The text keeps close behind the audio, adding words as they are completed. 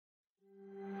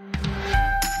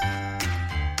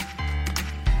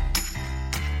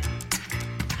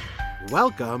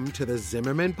Welcome to the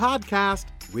Zimmerman Podcast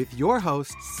with your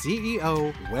host,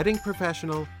 CEO, wedding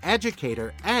professional,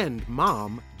 educator, and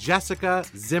mom, Jessica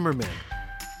Zimmerman.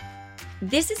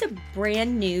 This is a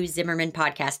brand new Zimmerman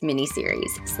Podcast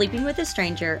miniseries, Sleeping with a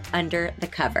Stranger Under the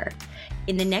Cover.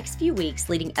 In the next few weeks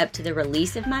leading up to the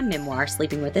release of my memoir,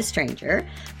 Sleeping with a Stranger,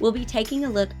 we'll be taking a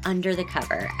look under the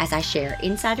cover as I share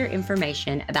insider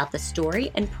information about the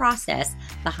story and process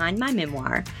behind my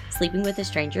memoir, Sleeping with a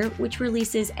Stranger, which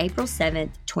releases April 7th,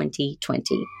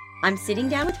 2020. I'm sitting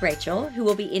down with Rachel, who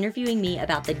will be interviewing me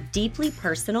about the deeply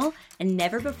personal and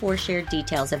never before shared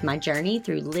details of my journey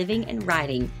through living and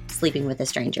writing Sleeping with a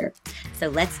Stranger. So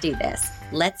let's do this.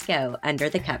 Let's go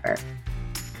under the cover.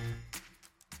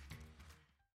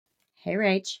 Hey,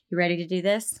 Rach, you ready to do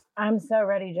this? I'm so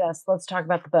ready, Jess. Let's talk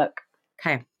about the book.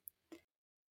 Okay.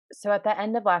 So at the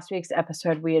end of last week's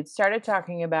episode, we had started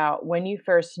talking about when you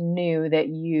first knew that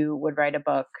you would write a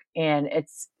book, and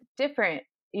it's different.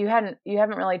 You haven't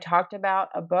really talked about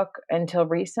a book until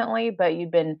recently, but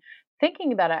you've been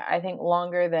thinking about it, I think,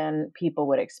 longer than people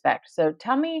would expect. So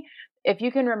tell me if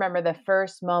you can remember the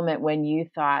first moment when you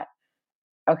thought,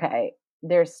 okay,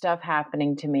 there's stuff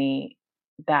happening to me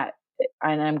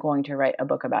and I'm going to write a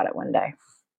book about it one day.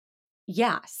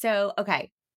 Yeah. So,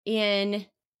 okay. In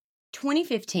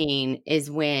 2015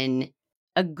 is when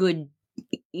a good,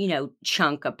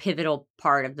 chunk, a pivotal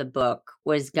part of the book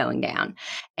was going down.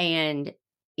 And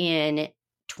in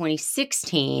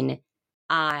 2016,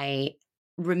 I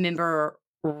remember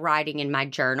writing in my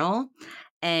journal,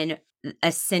 and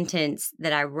a sentence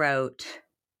that I wrote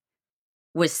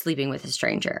was sleeping with a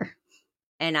stranger.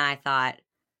 And I thought,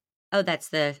 oh, that's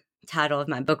the title of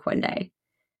my book one day.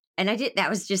 And that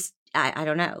was just, I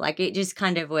don't know, like it just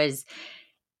kind of was,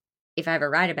 if I ever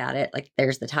write about it, like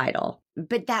there's the title.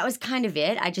 But that was kind of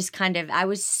it. I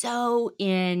was so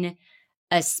in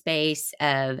a space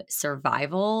of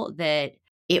survival that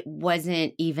it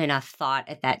wasn't even a thought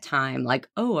at that time, like,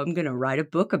 oh, I'm going to write a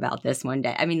book about this one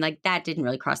day. I mean, like that didn't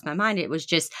really cross my mind. It was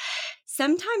just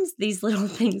sometimes these little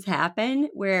things happen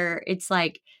where it's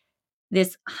like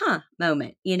this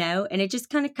moment, and it just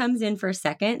kind of comes in for a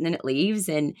second and then it leaves.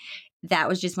 And that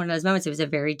was just one of those moments. It was a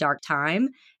very dark time.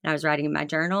 And I was writing in my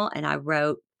journal and I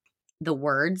wrote the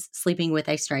words sleeping with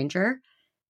a stranger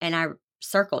and I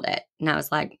circled it. And I was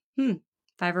like, if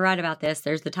I ever write about this,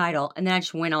 there's the title. And then I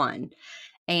just went on.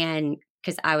 And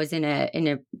because I was in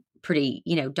a pretty,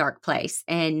 dark place.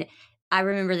 And I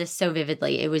remember this so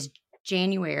vividly. It was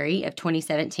January of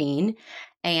 2017.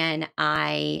 And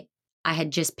I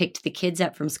had just picked the kids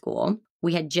up from school.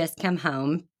 We had just come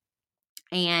home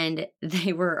and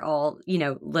they were all,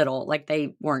 little, like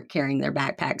they weren't carrying their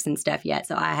backpacks and stuff yet.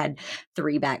 So I had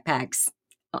 3 backpacks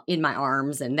in my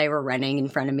arms and they were running in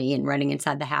front of me and running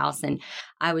inside the house. And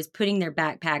I was putting their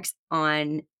backpacks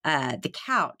on the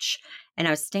couch, and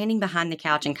I was standing behind the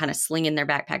couch and kind of slinging their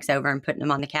backpacks over and putting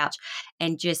them on the couch.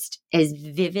 And just as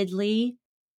vividly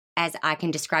as I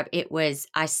can describe,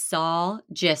 I saw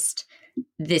just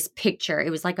this picture.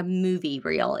 It was like a movie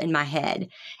reel in my head,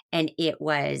 and it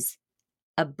was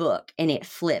a book, and it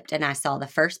flipped, and I saw the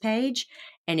first page,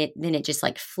 and then it just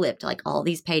like flipped like all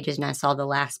these pages, and I saw the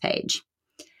last page.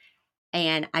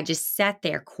 And I just sat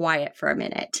there quiet for a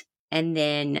minute. And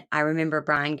then I remember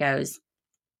Brian goes,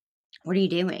 "What are you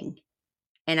doing?"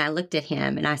 And I looked at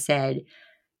him and I said,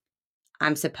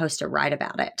 "I'm supposed to write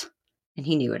about it." And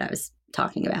he knew what I was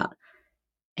talking about.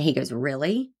 And he goes,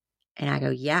 "Really?" And I go,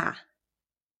 "Yeah,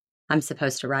 I'm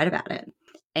supposed to write about it."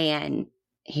 And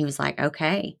he was like,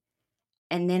 "Okay."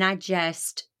 And then I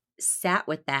just sat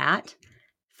with that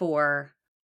for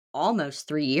almost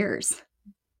 3 years.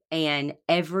 And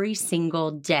every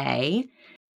single day,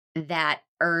 that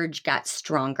urge got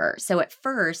stronger. So at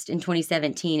first in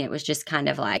 2017, it was just kind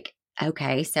of like,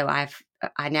 okay, so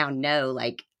I now know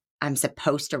like I'm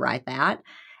supposed to write that.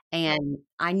 And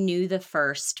I knew the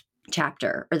first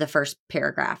chapter or the first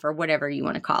paragraph or whatever you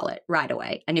want to call it right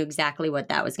away. I knew exactly what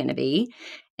that was going to be.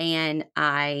 And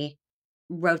I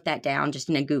wrote that down just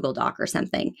in a Google Doc or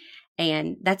something.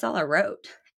 And that's all I wrote.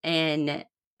 And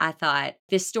I thought,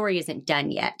 this story isn't done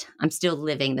yet. I'm still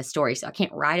living the story. So I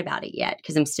can't write about it yet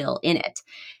because I'm still in it.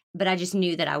 But I just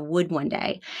knew that I would one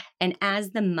day. And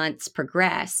as the months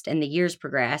progressed and the years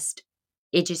progressed,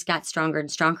 it just got stronger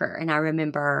and stronger. And I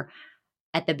remember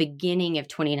at the beginning of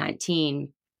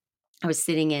 2019, I was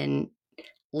sitting in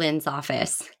Lynn's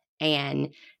office,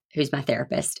 and who's my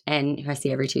therapist and who I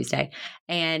see every Tuesday.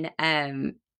 And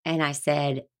I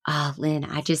said, "Oh, Lynn,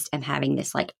 I just am having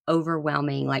this like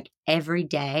overwhelming, like every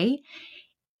day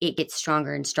it gets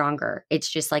stronger and stronger. It's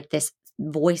just like this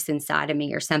voice inside of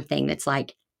me or something that's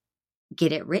like,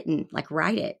 get it written, like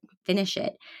write it, finish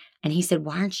it." And he said,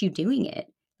 why aren't you doing it?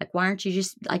 Like, why aren't you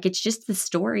just like, it's just the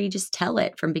story, just tell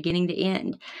it from beginning to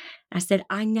end. I said,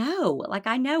 I know.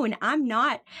 And I'm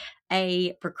not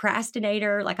a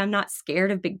procrastinator. Like, I'm not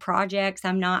scared of big projects.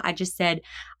 I just said,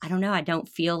 I don't know. I don't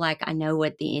feel like I know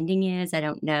what the ending is. I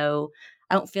don't know.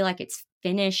 I don't feel like it's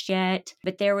finished yet.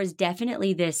 But there was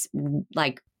definitely this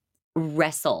like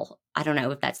wrestle. I don't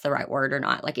know if that's the right word or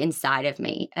not, like inside of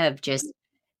me of just,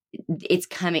 it's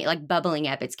coming, like bubbling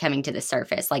up. It's coming to the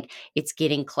surface. Like it's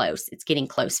getting close. It's getting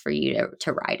close for you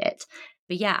to write it.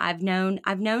 But yeah, I've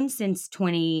known since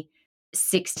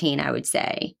 2016, I would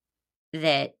say,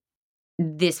 that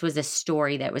this was a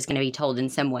story that was going to be told in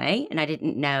some way. And I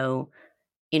didn't know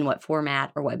in what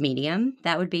format or what medium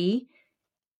that would be.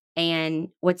 And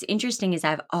what's interesting is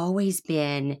I've always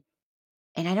been,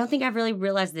 and I don't think I've really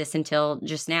realized this until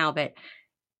just now, but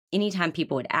anytime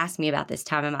people would ask me about this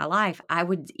time in my life, I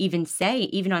would even say,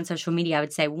 even on social media, I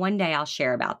would say, one day I'll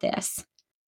share about this.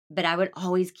 But I would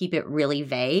always keep it really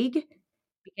vague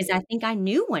because I think I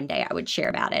knew one day I would share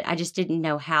about it. I just didn't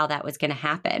know how that was going to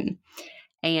happen.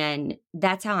 And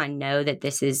that's how I know that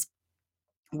this is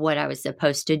what I was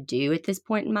supposed to do at this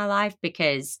point in my life,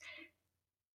 because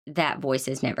that voice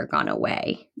has never gone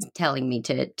away telling me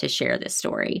to share this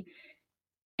story.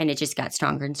 And it just got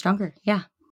stronger and stronger. Yeah.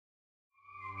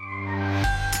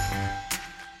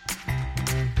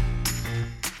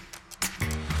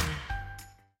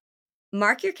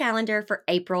 Mark your calendar for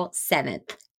April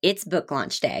 7th. It's book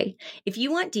launch day. If you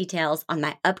want details on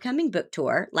my upcoming book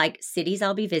tour, like cities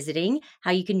I'll be visiting, how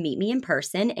you can meet me in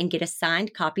person and get a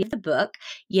signed copy of the book,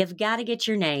 you've got to get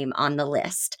your name on the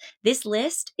list. This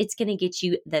list, it's going to get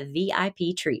you the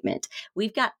VIP treatment.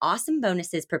 We've got awesome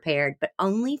bonuses prepared, but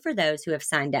only for those who have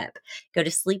signed up. Go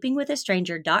to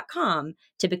sleepingwithastranger.com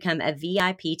to become a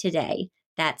VIP today.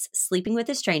 That's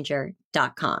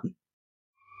sleepingwithastranger.com.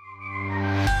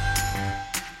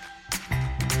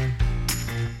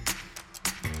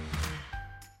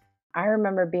 I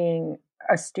remember being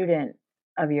a student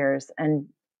of yours and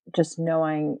just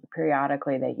knowing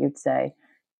periodically that you'd say,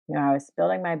 I was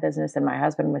building my business and my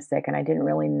husband was sick and I didn't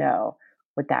really know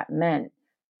what that meant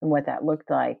and what that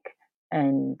looked like.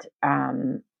 And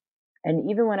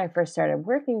even when I first started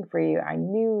working for you, I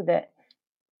knew that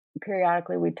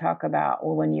periodically we'd talk about,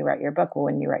 well, when you write your book,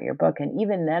 And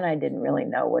even then I didn't really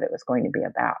know what it was going to be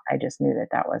about. I just knew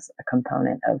that that was a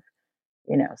component of,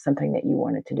 something that you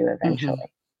wanted to do eventually. Mm-hmm.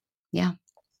 Yeah.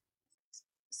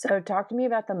 So talk to me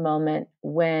about the moment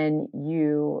when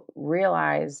you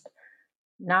realized,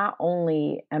 not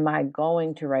only am I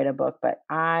going to write a book, but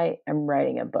I am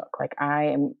writing a book. Like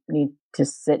need to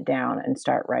sit down and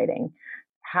start writing.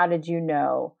 How did you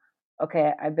know,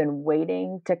 okay, I've been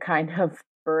waiting to kind of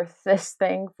birth this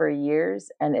thing for years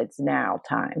and it's now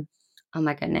time? Oh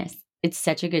my goodness. It's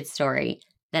such a good story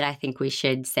that I think we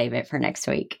should save it for next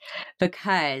week,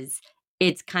 because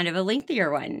it's kind of a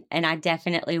lengthier one. And I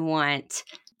definitely want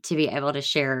to be able to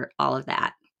share all of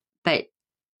that. But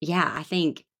yeah, I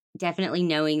think definitely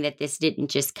knowing that this didn't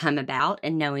just come about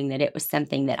and knowing that it was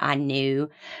something that I knew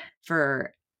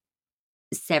for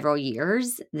several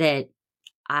years that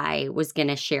I was going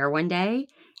to share one day.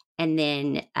 And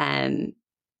then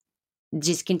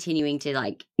just continuing to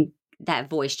like, that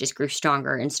voice just grew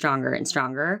stronger and stronger and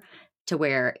stronger to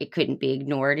where it couldn't be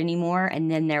ignored anymore.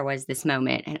 And then there was this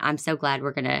moment, and I'm so glad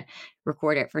we're going to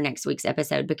record it for next week's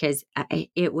episode, because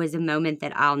it was a moment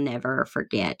that I'll never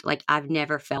forget. Like I've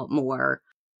never felt more,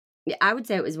 I would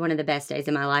say it was one of the best days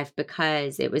of my life,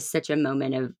 because it was such a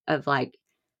moment of like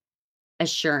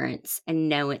assurance and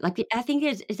knowing, like, I think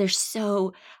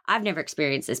I've never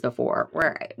experienced this before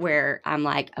where I'm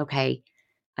like, okay,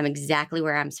 I'm exactly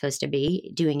where I'm supposed to be,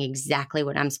 doing exactly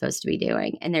what I'm supposed to be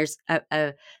doing. And there's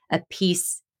a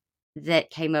peace that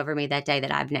came over me that day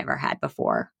that I've never had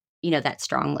before, that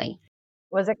strongly.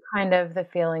 Was it kind of the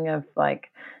feeling of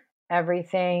like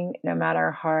everything, no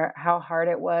matter how hard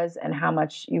it was and how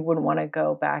much you wouldn't want to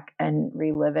go back and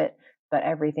relive it, but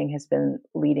everything has been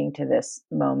leading to this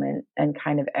moment and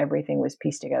kind of everything was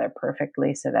pieced together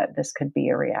perfectly so that this could be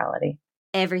a reality?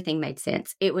 Everything made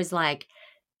sense. It was like,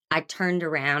 I turned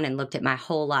around and looked at my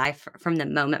whole life from the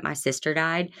moment my sister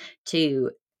died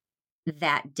to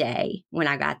that day when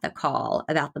I got the call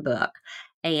about the book,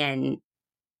 and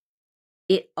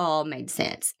it all made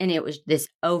sense. And it was this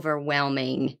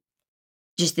overwhelming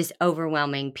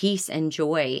peace and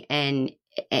joy. And,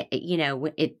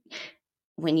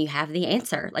 when you have the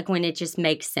answer, like when it just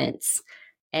makes sense.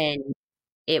 And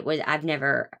I've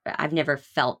never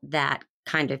felt that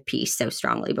kind of peace so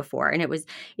strongly before. And it was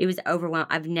overwhelming.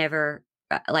 I've never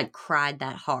like cried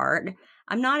that hard.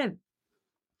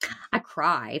 I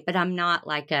cry, but I'm not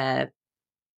like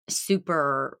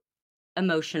super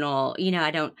emotional.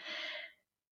 I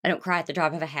don't cry at the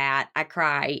drop of a hat. I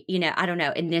cry, I don't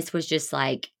know. And this was just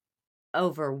like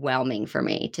overwhelming for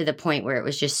me to the point where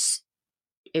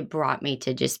it brought me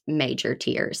to just major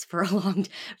tears for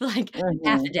like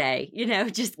half a Mhm. day,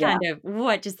 just Yeah. kind of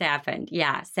what just happened.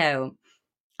 Yeah. So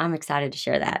I'm excited to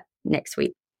share that next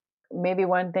week. Maybe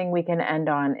one thing we can end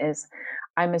on is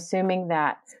I'm assuming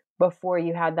that before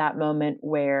you had that moment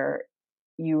where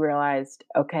you realized,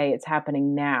 okay, it's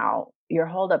happening now, your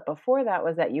holdup before that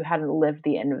was that you hadn't lived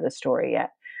the end of the story yet.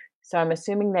 So I'm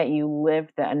assuming that you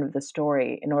lived the end of the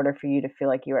story in order for you to feel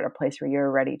like you were at a place where you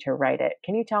were ready to write it.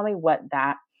 Can you tell me what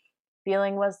that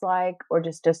feeling was like, or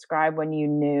just describe when you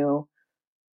knew,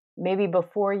 maybe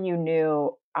before you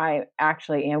knew, I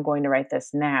actually am going to write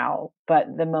this now, but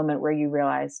the moment where you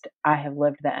realized I have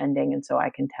lived the ending and so I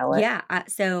can tell it? Yeah.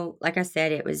 So, like I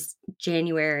said, it was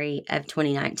January of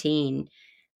 2019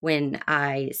 when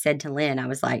I said to Lynn, I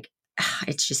was like,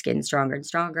 it's just getting stronger and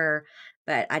stronger,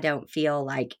 but I don't feel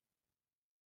like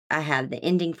I have the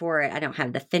ending for it. I don't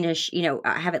have the finish.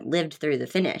 I haven't lived through the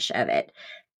finish of it,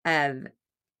 of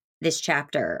this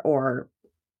chapter or,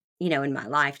 in my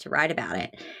life to write about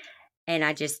it. And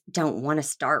I just don't want to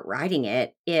start writing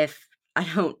it if I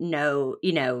don't know,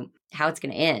 how it's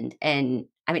going to end. And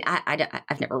I mean,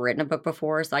 I've never written a book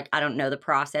before. So like, I don't know the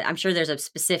process. I'm sure there's a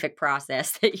specific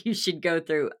process that you should go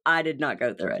through. I did not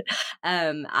go through it.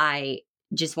 I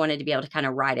just wanted to be able to kind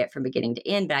of write it from beginning to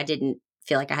end, but I didn't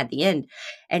feel like I had the end.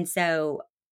 And so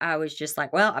I was just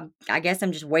like, well, I guess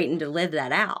I'm just waiting to live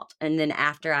that out. And then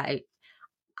after I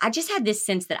just had this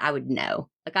sense that I would know,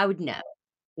 like I would know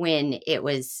when it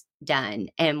was done.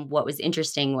 And what was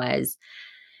interesting was,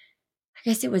 I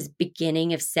guess it was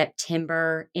beginning of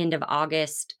September, end of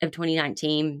August of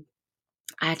 2019.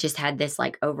 I just had this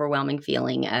like overwhelming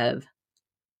feeling of,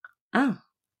 oh,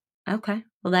 okay,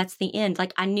 well, that's the end.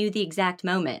 Like I knew the exact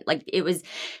moment. Like it was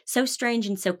so strange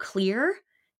and so clear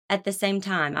at the same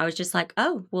time. I was just like,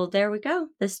 oh, well, there we go.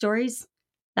 That's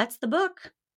the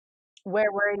book.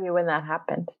 Where were you when that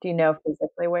happened? Do you know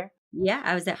physically where? Yeah,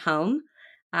 I was at home.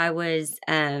 I was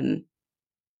I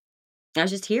was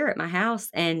just here at my house,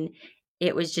 and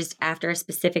it was just after a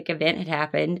specific event had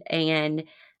happened, and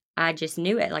I just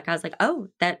knew it. Like I was like, "Oh,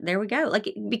 there we go."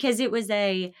 Like because it was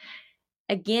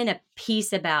again a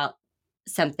piece about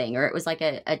something, or it was like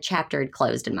a chapter had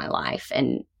closed in my life,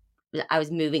 and I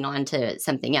was moving on to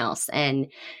something else, and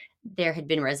there had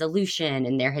been resolution,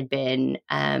 and there had been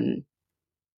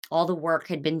all the work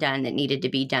had been done that needed to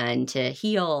be done to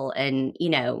heal, and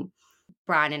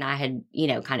Brian and I had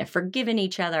kind of forgiven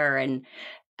each other, and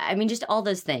I mean, just all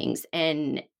those things.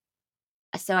 And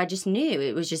so I just knew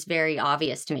it was just very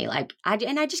obvious to me. Like I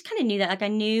just kind of knew that, like I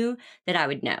knew that I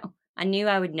would know. I knew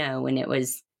I would know when it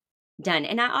was done.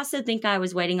 And I also think I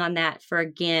was waiting on that for,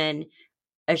 again,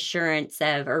 reassurance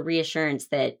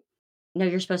that, no,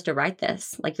 you're supposed to write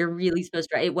this. Like you're really supposed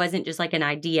to write. It wasn't just like an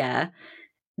idea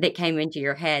that came into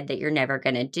your head that you're never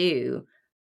going to do.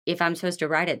 If I'm supposed to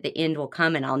write it, the end will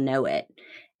come and I'll know it.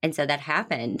 And so that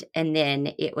happened. And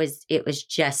then it was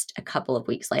just a couple of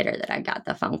weeks later that I got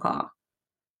the phone call.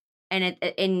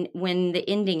 And when the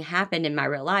ending happened in my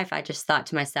real life, I just thought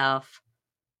to myself,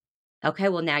 okay,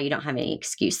 well, now you don't have any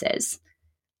excuses.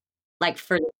 Like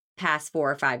for the past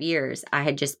 4 or 5 years, I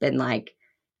had just been like,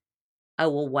 oh,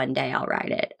 well, one day I'll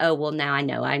write it. Oh, well, now I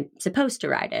know I'm supposed to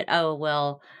write it. Oh,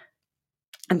 well,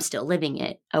 I'm still living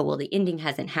it. Oh, well, the ending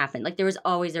hasn't happened. Like there was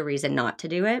always a reason not to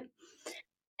do it.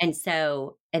 And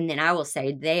so, and then I will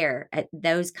say there at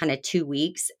those kind of 2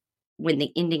 weeks when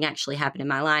the ending actually happened in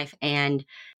my life, and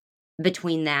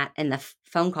between that and the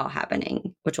phone call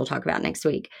happening, which we'll talk about next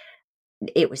week,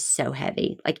 it was so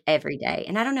heavy, like every day.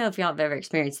 And I don't know if y'all have ever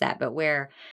experienced that, but where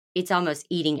it's almost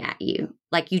eating at you.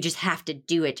 Like you just have to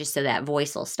do it just so that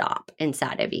voice will stop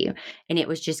inside of you. And it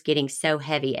was just getting so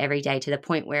heavy every day to the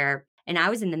point where, and I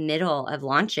was in the middle of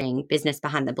launching Business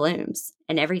Behind the Blooms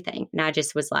and everything. And I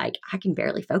just was like, I can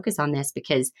barely focus on this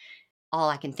because all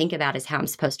I can think about is how I'm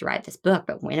supposed to write this book.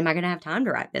 But when am I going to have time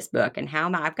to write this book? And how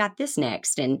am I've got this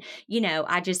next? And,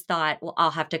 I just thought, well,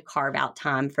 I'll have to carve out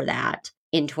time for that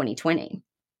in 2020.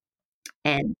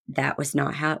 And that was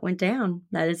not how it went down.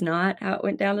 That is not how it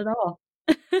went down at all.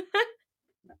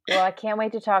 Well, I can't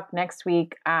wait to talk next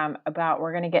week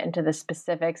we're going to get into the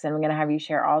specifics, and we're going to have you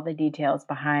share all the details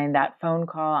behind that phone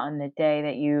call on the day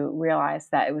that you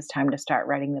realized that it was time to start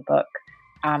writing the book.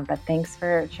 But thanks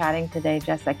for chatting today,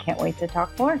 Jess. I can't wait to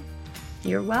talk more.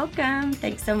 You're welcome.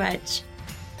 Thanks so much.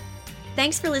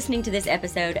 Thanks for listening to this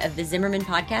episode of the Zimmerman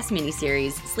Podcast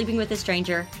miniseries, Sleeping with a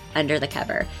Stranger Under the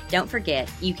Cover. Don't forget,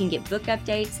 you can get book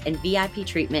updates and VIP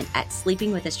treatment at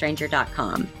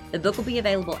sleepingwithastranger.com. The book will be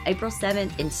available April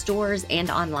 7th in stores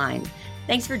and online.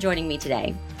 Thanks for joining me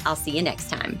today. I'll see you next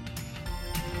time.